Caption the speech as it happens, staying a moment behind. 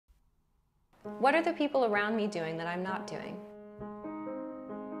What are the people around me doing that I'm not doing?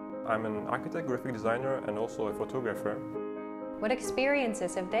 I'm an architect, graphic designer, and also a photographer. What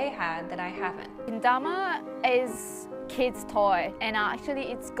experiences have they had that I haven't? Kendama is kids' toy, and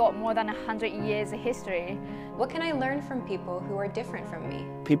actually it's got more than 100 years of history. What can I learn from people who are different from me?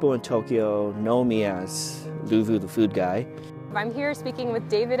 People in Tokyo know me as Luvu, the food guy. I'm here speaking with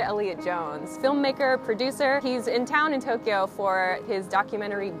David Elliott Jones, filmmaker, producer. He's in town in Tokyo for his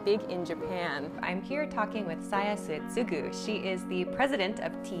documentary Big in Japan. I'm here talking with Sayasu Tsugu. She is the president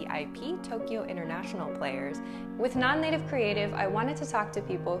of TIP, Tokyo International Players. With Non-Native Creative, I wanted to talk to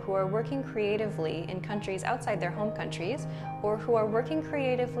people who are working creatively in countries outside their home countries, or who are working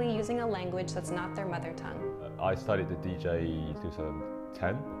creatively using a language that's not their mother tongue. I started the DJ in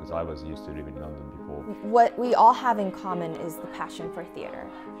 2010 because I was used to living in London before. What we all have in common is the passion for theater.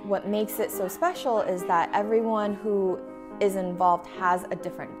 What makes it so special is that everyone who is involved has a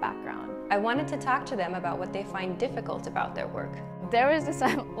different background. I wanted to talk to them about what they find difficult about their work. There was this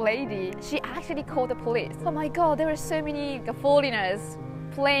lady, she actually called the police. Oh my god, there were so many foreigners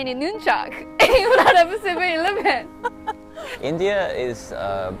playing in nunchuck in front of 7-Eleven. India is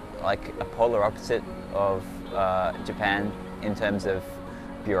like a polar opposite of Japan in terms of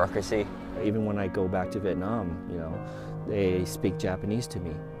bureaucracy. Even when I go back to Vietnam, you know, they speak Japanese to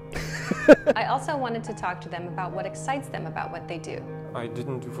me. I also wanted to talk to them about what excites them about what they do. I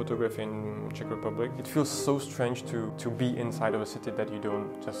didn't do photography in Czech Republic. It feels so strange to be inside of a city that you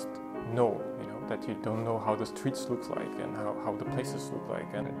don't just know, that you don't know how the streets look like and how the places look like.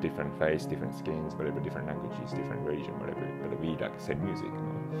 And a different face, different skins, whatever, different languages, different religion, whatever. But we like same music,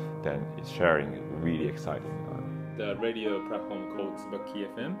 then it's sharing really exciting. The radio platform called Tsubaki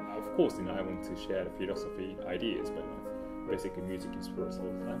FM. Of course, I want to share the philosophy ideas, but basically music is for us all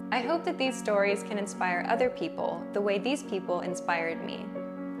the time. I hope that these stories can inspire other people the way these people inspired me.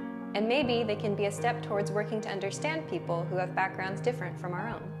 And maybe they can be a step towards working to understand people who have backgrounds different from our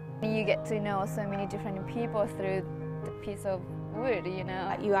own. You get to know so many different people through the piece of wood,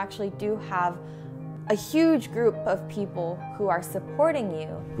 You actually do have a huge group of people who are supporting you.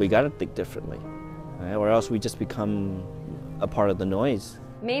 We gotta think differently, right? Or else we just become a part of the noise.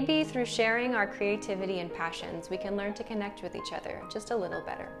 Maybe through sharing our creativity and passions, we can learn to connect with each other just a little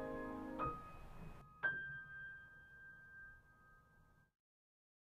better.